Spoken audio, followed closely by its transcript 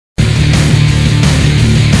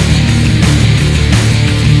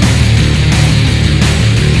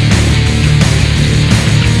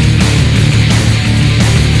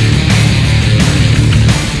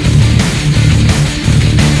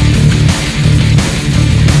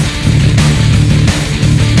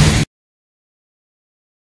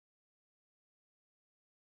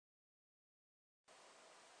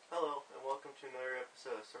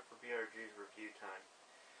So Surferbrg's review time.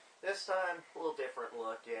 This time, a little different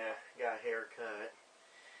look, yeah. Got a haircut,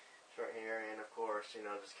 short hair, and of course,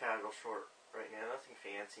 just casual short right now. Nothing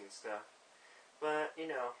fancy and stuff. But,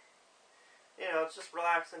 it's just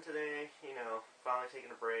relaxing today, finally taking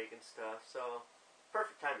a break and stuff. So,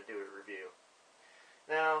 perfect time to do a review.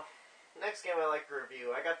 Now, next game I like to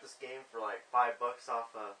review, I got this game for like $5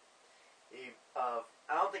 off of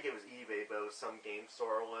I don't think it was eBay, but it was some game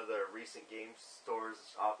store, one of the recent game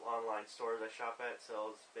stores, online stores I shop at,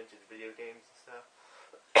 sells vintage video games and stuff.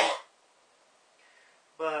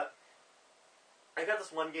 But I got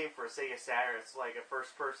this one game for a Sega Saturn. It's like a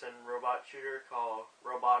first-person robot shooter called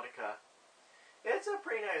Robotica. It's a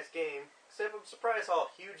pretty nice game, except I'm surprised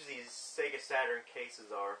how huge these Sega Saturn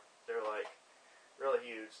cases are. They're like really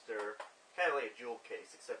huge. They're kind of like a jewel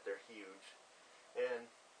case, except they're huge.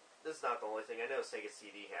 And this is not the only thing. I know Sega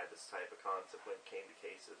CD had this type of concept when it came to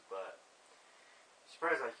cases, but I'm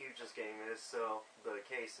surprised how huge this game is, so the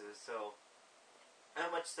case is. So,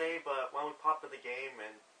 not much to say, but why don't we pop in the game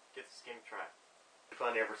and get this game to try.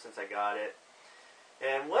 Fun ever since I got it.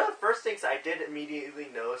 And one of the first things I did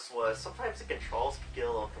immediately notice was sometimes the controls could get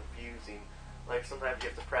a little confusing. Like sometimes you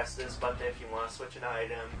have to press this button if you want to switch an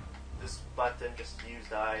item. This button just to use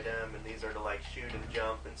the item, and these are to like shoot and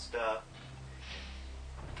jump and stuff.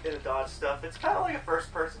 And the dodge stuff. It's kind of like a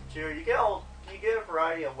first-person shooter. You get a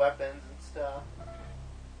variety of weapons and stuff.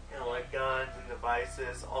 Like guns and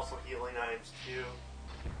devices, also healing items too.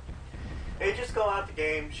 And you just go out the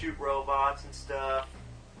game, shoot robots and stuff.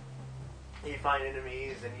 You find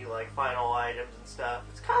enemies and you like find all items and stuff.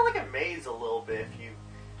 It's kind of like a maze a little bit if you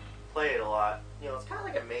play it a lot. It's kind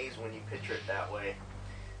of like a maze when you picture it that way,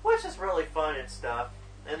 which is really fun and stuff.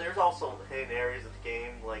 And there's also hidden areas of the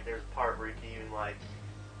game, like there's a part where you can even like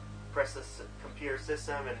press this computer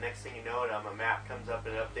system, and next thing you know it, a map comes up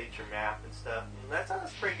and it updates your map and stuff. And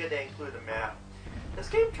that's pretty good to include a map. This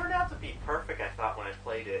game turned out to be perfect, I thought, when I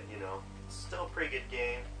played it. It's still a pretty good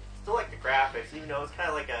game. Still like the graphics, even though it's kind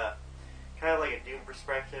of like a Doom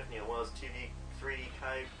perspective. One of those 2D, 3D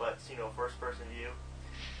type, but first-person view.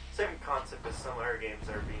 Same concept as some other games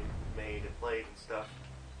that are being made and played and stuff.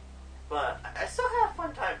 But I still had a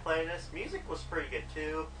fun time playing this. Music was pretty good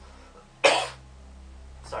too.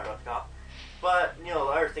 Sorry about the cough. But, the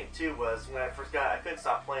other thing too was, when I first got it, I couldn't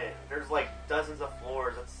stop playing. There's like dozens of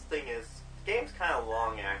floors. That's the thing is, the game's kind of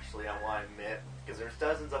long actually, I want to admit. Because there's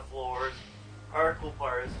dozens of floors. Our cool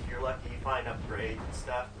part is, if you're lucky, you find upgrades and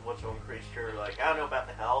stuff, which will increase your, I don't know about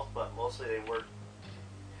the health, but mostly they work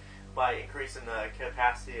by increasing the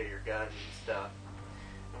capacity of your guns and stuff.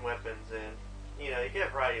 And weapons, and, you get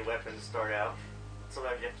a variety of weapons to start out.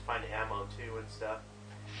 Sometimes you have to find the ammo too and stuff.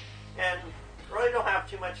 And really don't have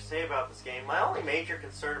too much to say about this game. My only major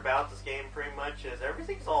concern about this game pretty much is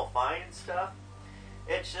everything's all fine and stuff.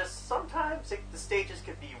 It's just sometimes the stages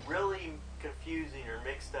could be really confusing or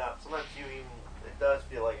mixed up. Sometimes it does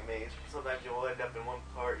feel like a maze. Sometimes you'll end up in one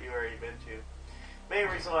part you already been to. Main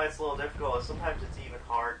reason why it's a little difficult is sometimes it's even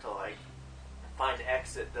hard to find an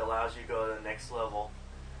exit that allows you to go to the next level.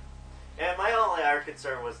 And my only other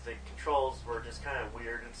concern was the controls were just kind of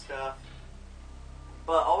weird and stuff.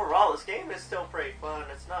 But overall, this game is still pretty fun.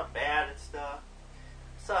 It's not bad and stuff.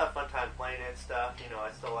 I still have a fun time playing it and stuff.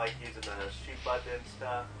 I still like using the shoot button and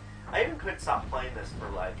stuff. I even couldn't stop playing this for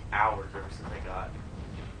hours ever since I got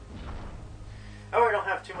it. I really don't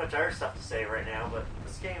have too much other stuff to say right now, but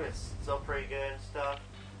this game is still pretty good and stuff.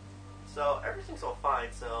 So everything's all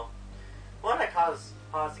fine. So why don't I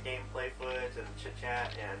pause the gameplay footage and chit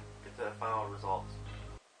chat and get to the final results.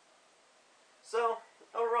 So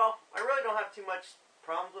overall, I really don't have too much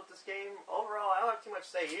problems with this game. Overall, I don't have too much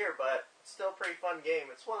to say here, but it's still a pretty fun game.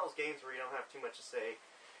 It's one of those games where you don't have too much to say.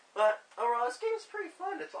 But overall, this game is pretty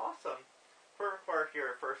fun. It's awesome. Perfect for if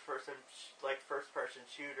you're a first-person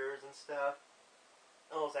shooters and stuff.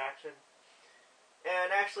 All those action. And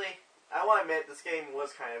actually, I want to admit this game was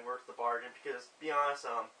kind of worth the bargain because, to be honest,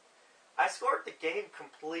 I scored the game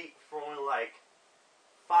complete for only $5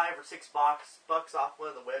 or $6 off one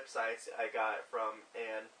of the websites I got it from,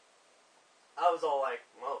 and I was all like,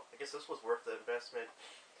 well, I guess this was worth the investment.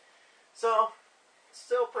 So,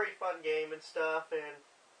 still a pretty fun game and stuff, and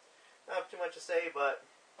not have too much to say, but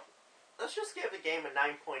let's just give the game a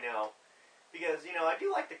 9.0. Because, I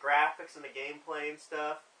do like the graphics and the gameplay and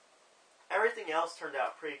stuff. Everything else turned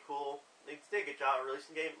out pretty cool. They did a good job of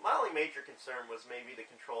releasing the game. My only major concern was maybe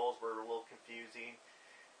the controls were a little confusing.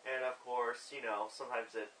 And, of course,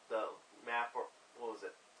 sometimes the map,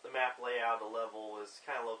 the map layout of the level was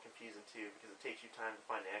kind of a little confusing too, because it takes you time to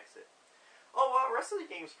find the exit. Oh, well, the rest of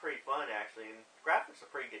the game's pretty fun, actually, and graphics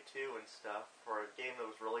are pretty good, too, and stuff, for a game that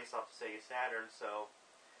was released off the Sega Saturn, so...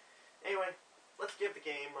 Anyway, let's give the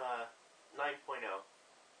game 9.0.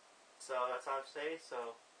 So, that's all I have to say,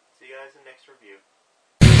 so see you guys in the next review.